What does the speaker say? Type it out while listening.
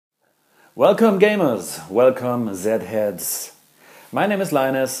Welcome gamers, welcome Zeds. My name is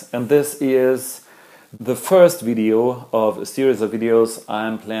Linus and this is the first video of a series of videos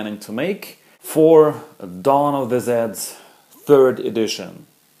I'm planning to make for Dawn of the Zeds 3rd edition.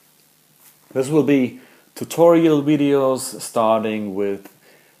 This will be tutorial videos starting with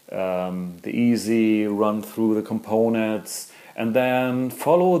the easy run through the components and then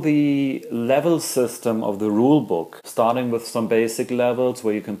follow the level system of the rulebook, starting with some basic levels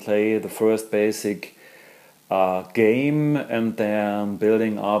where you can play the first basic game and then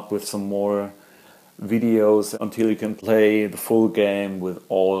building up with some more videos until you can play the full game with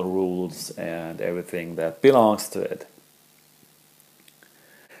all rules and everything that belongs to it.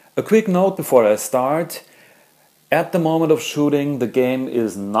 A quick note before I start. At the moment of shooting, the game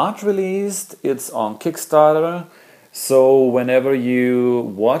is not released. It's on Kickstarter. So whenever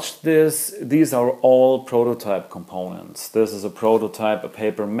you watch this, these are all prototype components. This is a prototype, a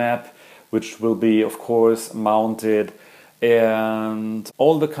paper map, which will be, of course, mounted. And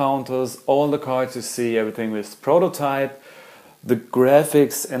all the counters, all the cards you see, everything is prototype. The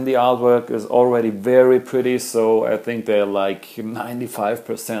graphics and the artwork is already very pretty, so I think they're like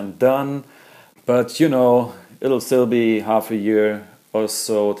 95% done. But you know, it'll still be half a year or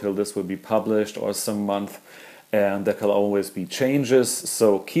so till this will be published, or some month. And there can always be changes,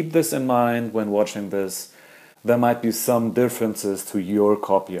 so keep this in mind when watching this. There might be some differences to your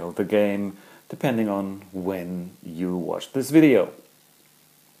copy of the game, depending on when you watch this video.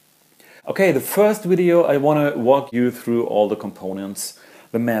 Okay, the first video I want to walk you through all the components,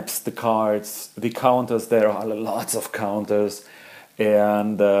 the maps, the cards, the counters. There are lots of counters,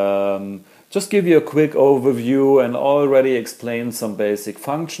 and just give you a quick overview and already explain some basic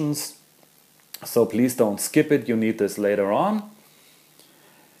functions. So please don't skip it, you need this later on.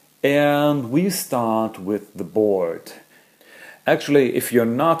 And we start with the board. Actually, if you're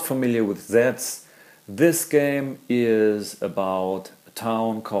not familiar with Zeds, this game is about a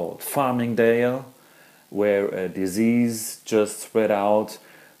town called Farmingdale, where a disease just spread out,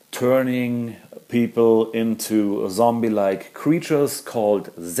 turning people into zombie-like creatures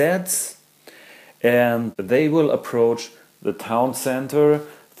called Zeds. And they will approach the town center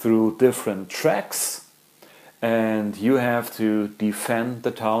through different tracks, and you have to defend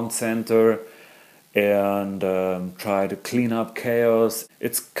the town center and try to clean up chaos.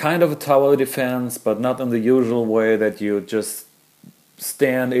 It's kind of a tower defense, but not in the usual way that you just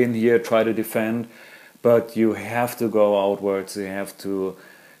stand in here, try to defend, but you have to go outwards, you have to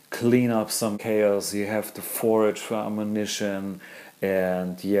clean up some chaos, you have to forage for ammunition,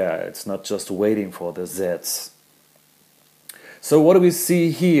 and yeah, it's not just waiting for the Zeds. So what do we see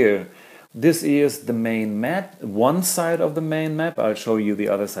here? This is the main map, one side of the main map. I'll show you the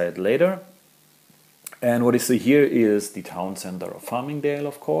other side later. And what you see here is the town center of Farmingdale,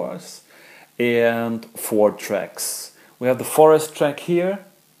 of course, and 4 tracks. We have the forest track here,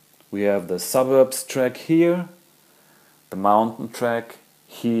 we have the suburbs track here, the mountain track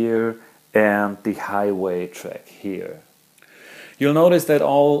here, and the highway track here. You'll notice that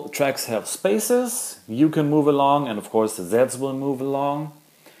all tracks have spaces. You can move along, and of course the Zeds will move along.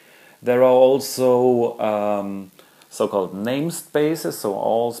 There are also so-called named spaces, so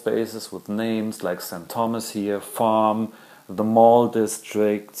all spaces with names like St. Thomas here, Farm, the Mall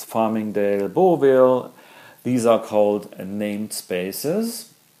Districts, Farmingdale, Beauville. These are called named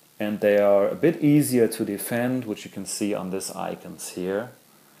spaces, and they are a bit easier to defend, which you can see on these icons here.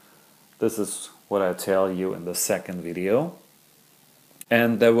 This is what I tell you in the second video.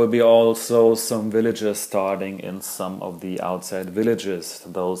 And there will be also some villages starting in some of the outside villages,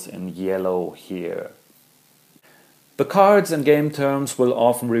 those in yellow here. The cards and game terms will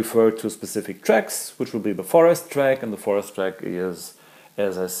often refer to specific tracks, which will be the forest track, and the forest track is,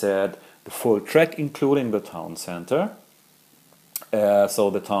 as I said, the full track including the town center. So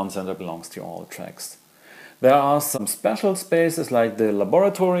the town center belongs to all tracks. There are some special spaces like the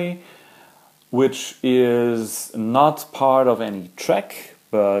laboratory, which is not part of any track,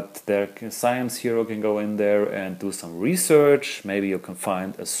 but their science hero can go in there and do some research. Maybe you can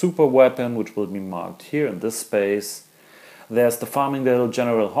find a super weapon, which will be marked here in this space. There's the Farmingdale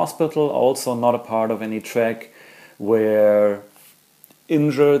General Hospital, also not a part of any track, where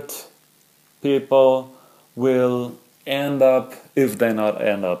injured people will end up, if they not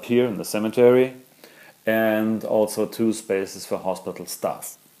end up here in the cemetery, and also 2 spaces for hospital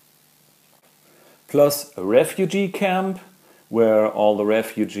staff. Plus a refugee camp, where all the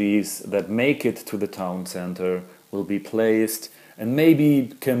refugees that make it to the town center will be placed and maybe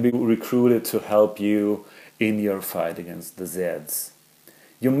can be recruited to help you in your fight against the Zeds.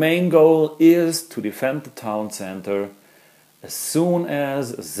 Your main goal is to defend the town center As soon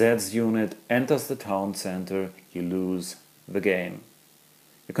as a Zeds unit enters the town center, you lose the game.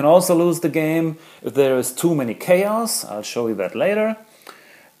 You can also lose the game if there is too many chaos. I'll show you that later.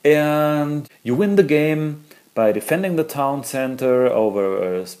 And you win the game by defending the town center over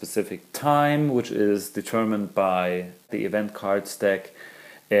a specific time, which is determined by the event card stack.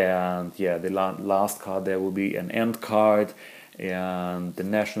 And yeah, the last card there will be an end card, and the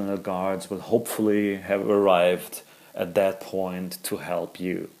National Guards will hopefully have arrived at that point to help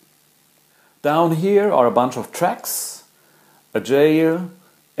you. Down here are a bunch of tracks, a jail,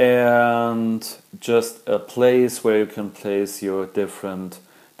 and just a place where you can place your different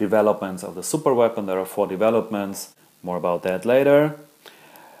developments of the super weapon. There are 4 developments, more about that later.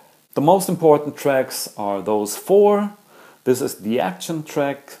 The most important tracks are those 4. This is the action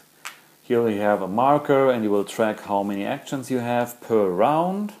track. Here you have a marker and you will track how many actions you have per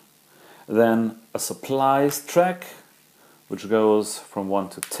round. Then a supplies track, which goes from 1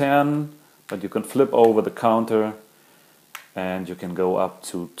 to 10, but you can flip over the counter and you can go up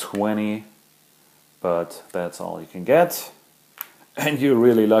to 20, but that's all you can get. And you're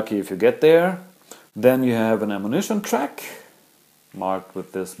really lucky if you get there. Then you have an ammunition track, marked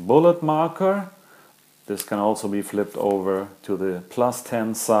with this bullet marker. This can also be flipped over to the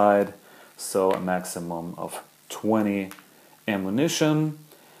 +10 side, so a maximum of 20 ammunition.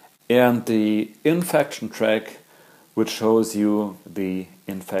 And the infection track, which shows you the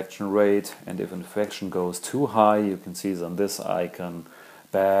infection rate, and if infection goes too high, you can see on this icon,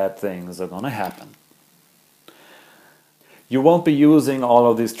 bad things are gonna happen. You won't be using all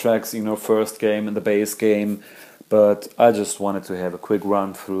of these tracks in your first game, in the base game, but I just wanted to have a quick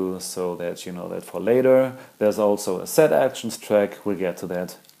run through so that you know that for later. There's also a set actions track, we'll get to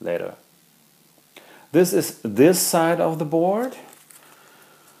that later. This is this side of the board.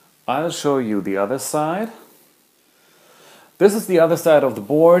 I'll show you the other side. This is the other side of the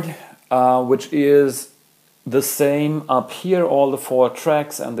board, which is the same. Up here all the 4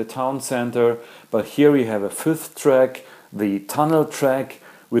 tracks and the town center, but here we have a 5th track, the tunnel track,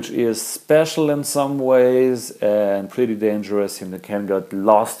 which is special in some ways and pretty dangerous. You can get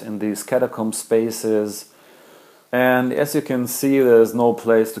lost in these catacomb spaces. And as you can see, there's no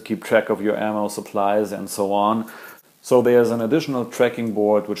place to keep track of your ammo, supplies and so on. So there's an additional tracking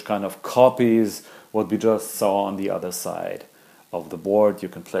board which kind of copies what we just saw on the other side of the board. You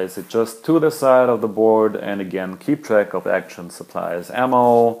can place it just to the side of the board and again keep track of action, supplies,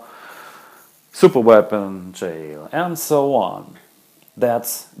 ammo, super weapon, jail, and so on.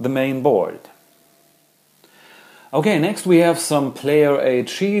 That's the main board. Okay, next we have some player aid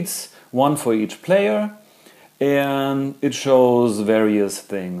sheets, one for each player, and it shows various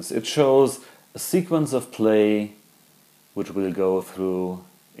things. It shows a sequence of play, which we'll go through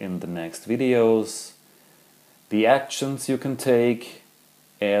in the next videos, the actions you can take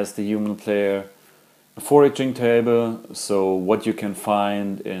as the human player, a foraging table, so what you can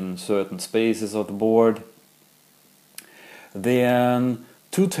find in certain spaces of the board. Then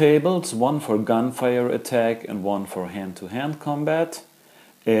 2 tables, one for gunfire attack and one for hand-to-hand combat,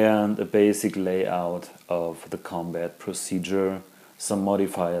 and a basic layout of the combat procedure, some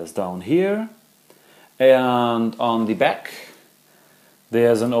modifiers down here. And on the back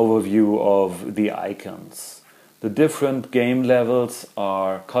there's an overview of the icons. The different game levels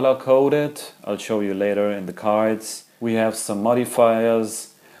are color-coded. I'll show you later in the cards. We have some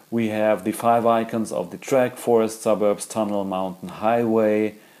modifiers. We have the 5 icons of the track, forest, suburbs, tunnel, mountain,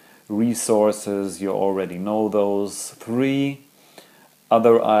 highway, resources, you already know those 3.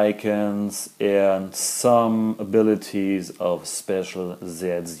 Other icons and some abilities of special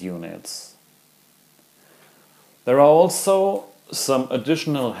Zeds units. There are also some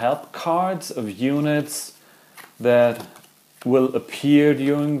additional help cards of units that will appear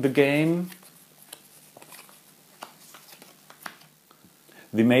during the game.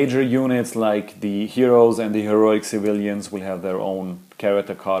 The major units like the heroes and the heroic civilians will have their own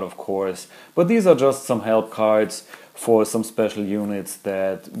character card, of course, but these are just some help cards for some special units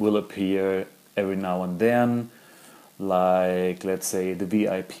that will appear every now and then, like let's say the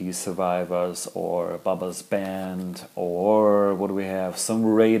VIP survivors or Bubba's band, or what do we have, some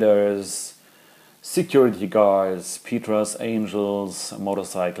raiders, security guards, Petra's angels, a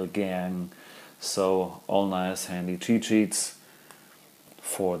motorcycle gang. So all nice handy cheat sheets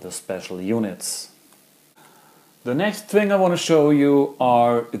for the special units. The next thing I want to show you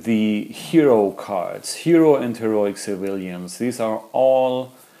are the hero cards, hero and heroic civilians. These are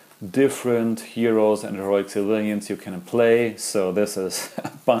all different heroes and heroic civilians you can play, so this is a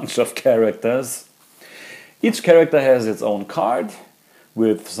bunch of characters. Each character has its own card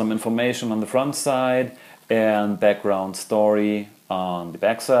with some information on the front side, and background story on the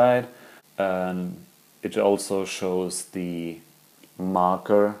backside. And it also shows the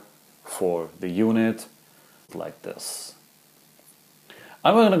marker for the unit like this.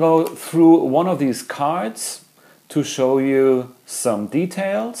 I'm going to go through one of these cards to show you some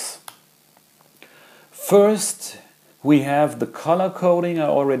details. First, we have the color coding I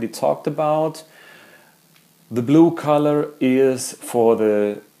already talked about. The blue color is for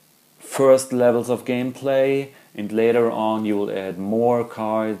the first levels of gameplay, and later on you will add more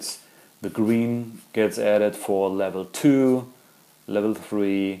cards. The green gets added for level 2, level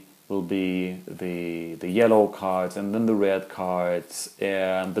 3 will be the yellow cards, and then the red cards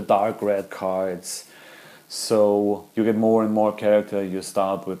and the dark red cards. So you get more and more character. You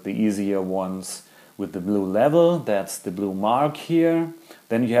start with the easier ones with the blue level, that's the blue mark here.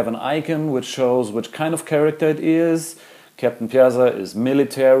 Then you have an icon which shows which kind of character it is. Captain Piazza is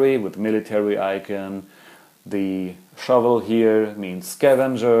military with military icon. The shovel here means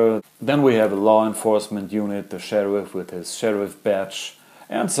scavenger. Then we have a law enforcement unit, the sheriff with his sheriff badge,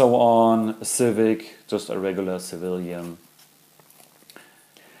 and so on. A civic, just a regular civilian.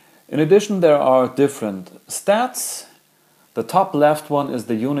 In addition, there are different stats. The top left one is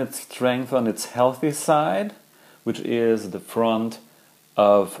the unit strength on its healthy side, which is the front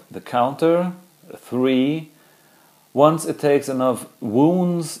of the counter, 3. Once it takes enough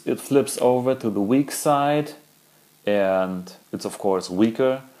wounds, it flips over to the weak side, and it's of course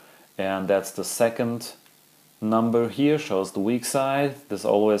weaker, and that's the second number here, shows the weak side. This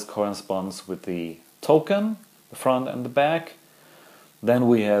always corresponds with the token, the front and the back. Then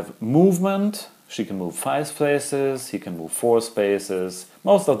we have movement. She can move 5 spaces, he can move 4 spaces.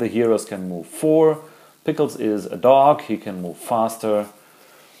 Most of the heroes can move 4. Pickles is a dog, he can move faster.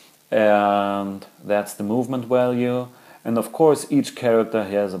 And that's the movement value. And of course each character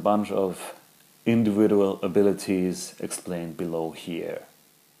has a bunch of individual abilities explained below here.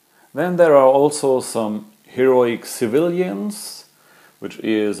 Then there are also some heroic civilians, which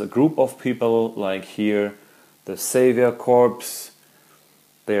is a group of people like here, the Savior Corps.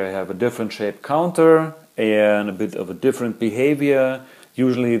 They have a different shaped counter and a bit of a different behavior.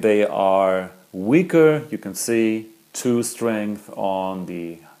 Usually they are weaker. You can see 2 strength on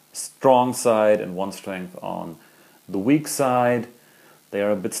the strong side and 1 strength on the weak side. They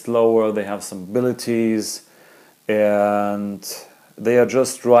are a bit slower, they have some abilities, and they are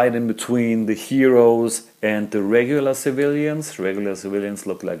just right in between the heroes and the regular civilians. Regular civilians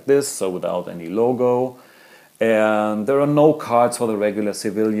look like this, so without any logo. And there are no cards for the regular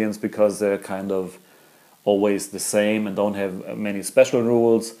civilians because they're kind of always the same and don't have many special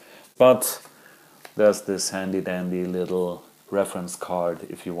rules. But there's this handy dandy little reference card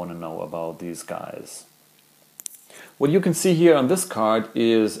if you want to know about these guys. What you can see here on this card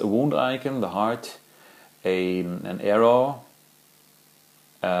is a wound icon, the heart, an arrow,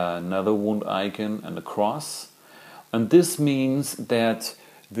 another wound icon, and a cross. And this means that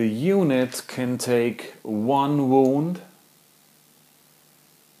the unit can take 1 wound.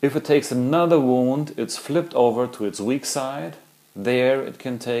 If it takes another wound, it's flipped over to its weak side. There it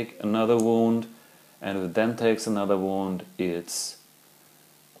can take another wound, and if it then takes another wound, it's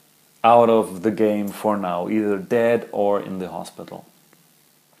out of the game for now, either dead or in the hospital.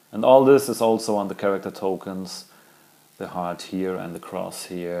 And all this is also on the character tokens, the heart here and the cross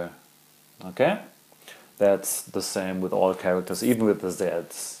here. Okay? That's the same with all characters, even with the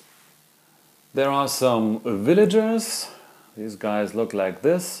Zeds. There are some villagers. These guys look like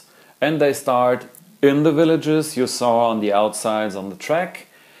this. And they start in the villages you saw on the outsides on the track.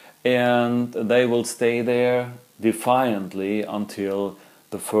 And they will stay there defiantly until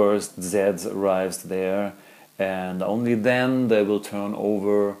the first Zeds arrives there. And only then they will turn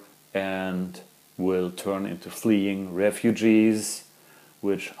over and will turn into fleeing refugees,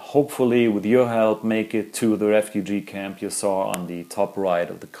 which hopefully with your help make it to the refugee camp you saw on the top right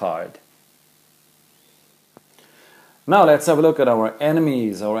of the card. Now let's have a look at our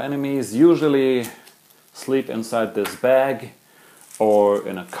enemies. Our enemies usually sleep inside this bag or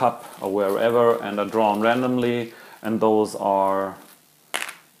in a cup or wherever and are drawn randomly, and those are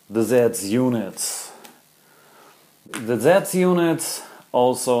the Zeds units. The Zeds units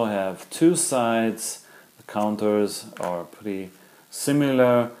also have 2 sides. The counters are pretty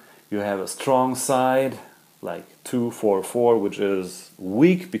similar. You have a strong side like 2, 4, 4, which is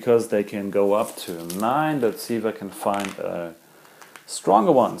weak because they can go up to 9. Let's see if I can find a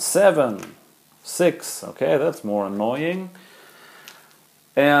stronger one. 7, 6. Okay, that's more annoying.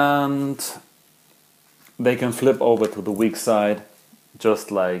 And they can flip over to the weak side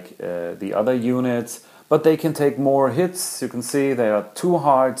just like the other units, but they can take more hits. You can see there are 2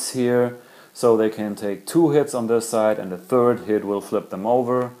 hearts here, So they can take 2 hits on this side and the third hit will flip them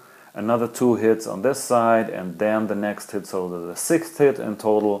over. Another 2 hits on this side and then the next hit, so the 6th hit in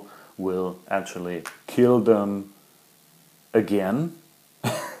total will actually kill them again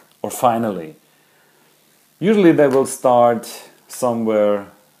or finally. Usually they will start somewhere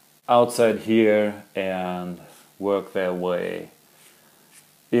outside here and work their way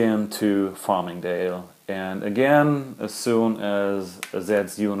into Farmingdale. And again, as soon as a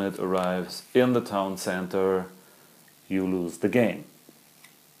Zeds unit arrives in the town center, you lose the game.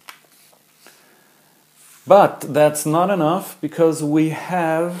 But that's not enough, because we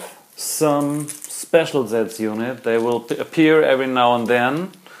have some special Zeds unit. They will appear every now and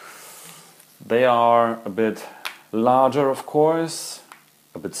then. They are a bit larger, of course,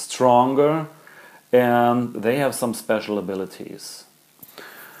 a bit stronger, and they have some special abilities.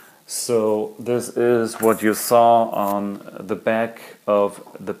 So this is what you saw on the back of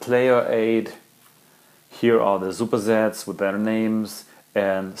the player aid. Here are the Super Zeds with their names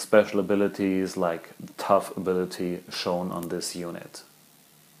and special abilities like the tough ability shown on this unit.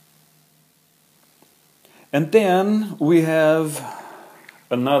 And then we have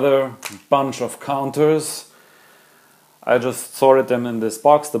another bunch of counters. I just sorted them in this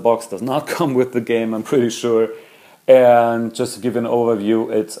box. The box does not come with the game, I'm pretty sure. And just to give you an overview,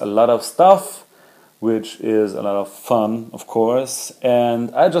 it's a lot of stuff, which is a lot of fun, of course.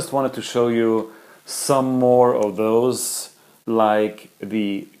 And I just wanted to show you some more of those, like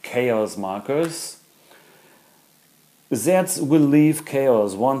the chaos markers. Zeds will leave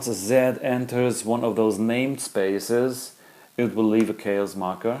chaos. Once a Zed enters one of those named spaces, it will leave a chaos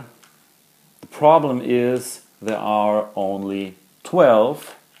marker. The problem is there are only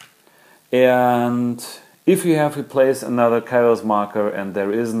 12, and if you have to place another chaos marker and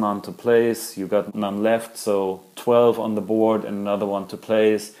there is none to place, you got none left, so 12 on the board and another one to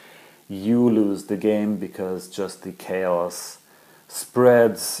place, you lose the game because just the chaos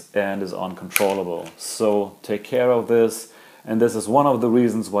spreads and is uncontrollable. So take care of this, and this is one of the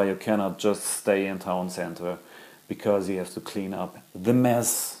reasons why you cannot just stay in town center, because you have to clean up the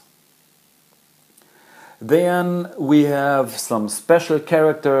mess. Then we have some special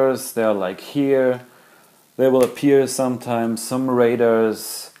characters. They're like here. They will appear sometimes, some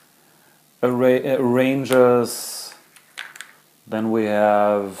raiders, rangers. Then we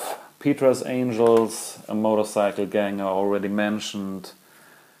have Petra's Angels, a motorcycle gang I already mentioned.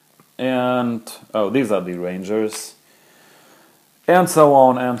 And, oh, these are the rangers. And so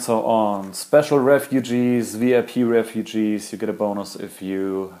on and so on. Special refugees, VIP refugees, you get a bonus if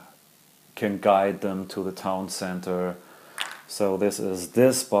you can guide them to the town center. So this is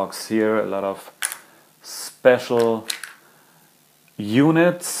this box here, a lot of special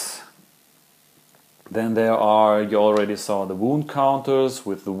units. Then there are, you already saw the wound counters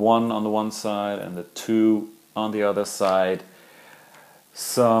with the 1 on the one side and the 2 on the other side.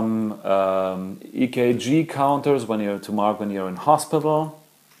 Some EKG counters when you're to mark when you're in hospital.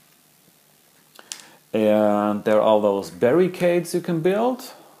 And there are all those barricades you can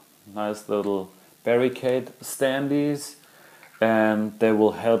build. Nice little barricade standees. And they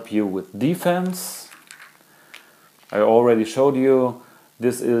will help you with defense. I already showed you,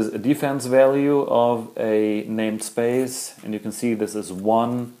 this is a defense value of a named space, and you can see this is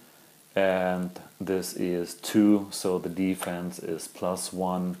 1 and this is 2, so the defense is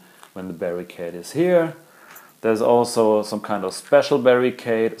 +1 when the barricade is here. There's also some kind of special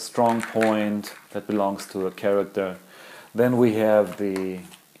barricade, strong point, that belongs to a character. Then we have the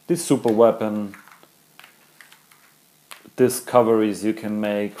super weapon discoveries. You can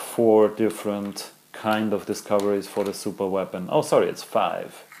make 4 different kind of discoveries for the super weapon. Oh, sorry, it's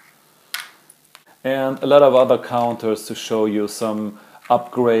 5. And a lot of other counters to show you some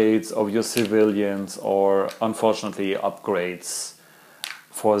upgrades of your civilians, or unfortunately upgrades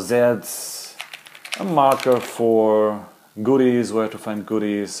for Zeds. A marker for goodies, where to find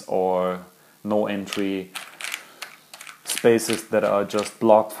goodies, or no entry spaces that are just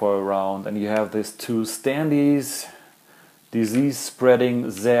blocked for a round. And you have these 2 standees. Disease spreading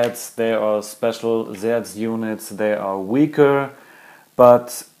Zeds, they are special Zeds units. They are weaker,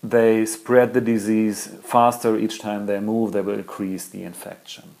 but they spread the disease faster each time they move. They will increase the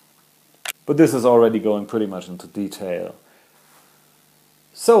infection. But this is already going pretty much into detail.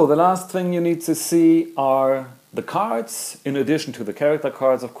 So the last thing you need to see are the cards, in addition to the character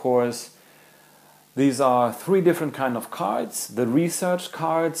cards, of course. These are 3 different kind of cards. The research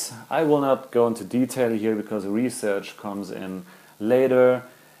cards, I will not go into detail here because research comes in later.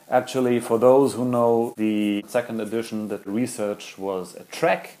 Actually, for those who know the 2nd edition, that research was a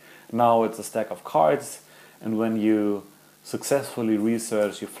track. Now it's a stack of cards, and when you successfully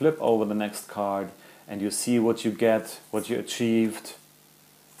researched, you flip over the next card and you see what you get, what you achieved,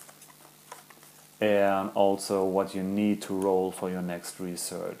 and also what you need to roll for your next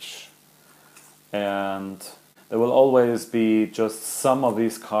research. And there will always be just some of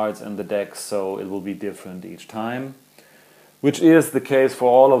these cards in the deck, so it will be different each time, which is the case for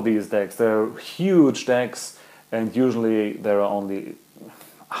all of these decks. They're huge decks, and usually there are only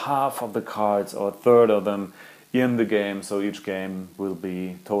half of the cards or a third of them in the game, so each game will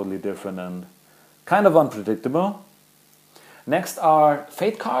be totally different and kind of unpredictable. Next are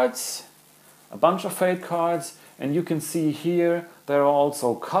fate cards, a bunch of fate cards, and you can see here they're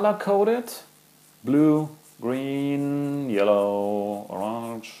also color-coded: blue, green, yellow,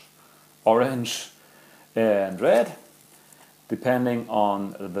 orange, and red, depending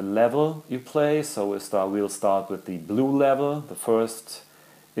on the level you play. So we'll start with the blue level, the first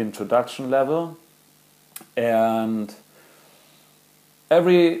introduction level, and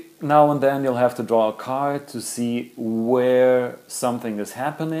every now and then you'll have to draw a card to see where something is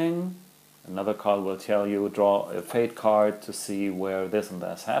happening. Another card will tell you draw a fate card to see where this and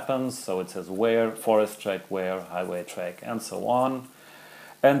this happens. So it says where, forest track, where, highway track, and so on.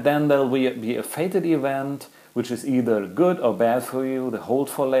 And then there'll be a fated event, which is either good or bad for you. The hold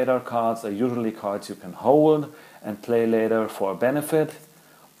for later cards are usually cards you can hold and play later for a benefit,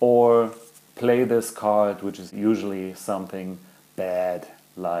 or play this card, which is usually something bad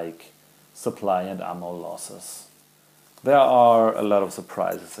like supply and ammo losses. There are a lot of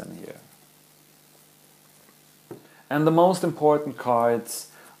surprises in here. And the most important cards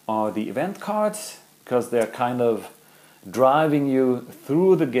are the event cards, because they're kind of driving you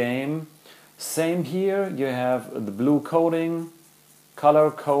through the game. Same here, you have the blue coding, color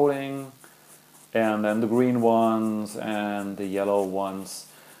coding, and then the green ones and the yellow ones.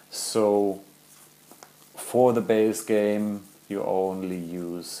 So for the base game you only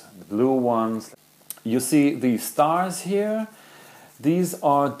use the blue ones. You see these stars here. These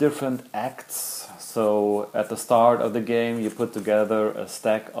are different acts. So at the start of the game you put together a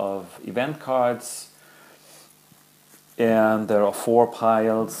stack of event cards, and there are 4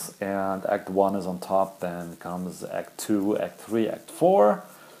 piles, and Act 1 is on top, then comes Act 2, Act 3, Act 4,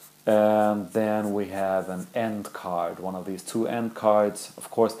 and then we have an end card, one of these 2 end cards. Of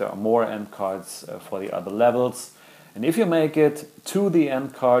course there are more end cards for the other levels, and if you make it to the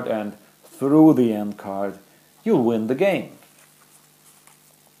end card and through the end card, you'll win the game.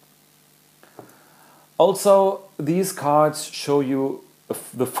 Also, these cards show you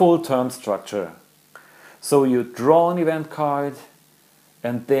the full turn structure. So you draw an event card,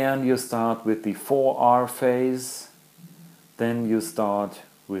 and then you start with the 4R phase, then you start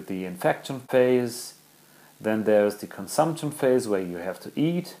with the infection phase, then there's the consumption phase where you have to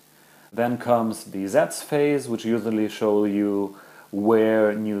eat, then comes the Zeds phase, which usually show you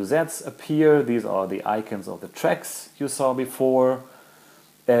where new Zeds appear. These are the icons of the tracks you saw before.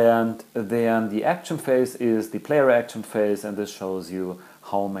 And then the action phase is the player action phase, and this shows you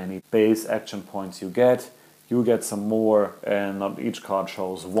how many base action points you get. You get some more, and on each card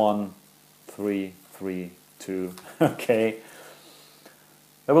shows 1, 3, 3, 2. Okay.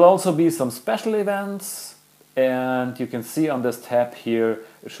 There will also be some special events, and you can see on this tab here,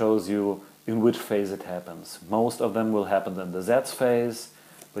 it shows you in which phase it happens. Most of them will happen in the Zeds phase,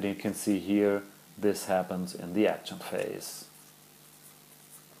 but you can see here this happens in the action phase.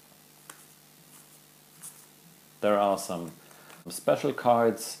 There are some special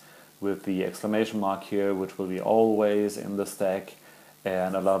cards with the exclamation mark here, which will be always in the stack,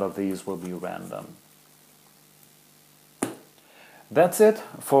 and a lot of these will be random. That's it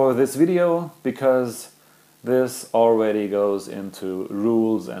for this video, because this already goes into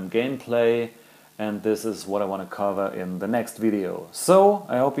rules and gameplay, and this is what I want to cover in the next video. So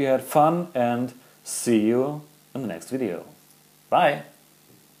I hope you had fun, and see you in the next video. Bye!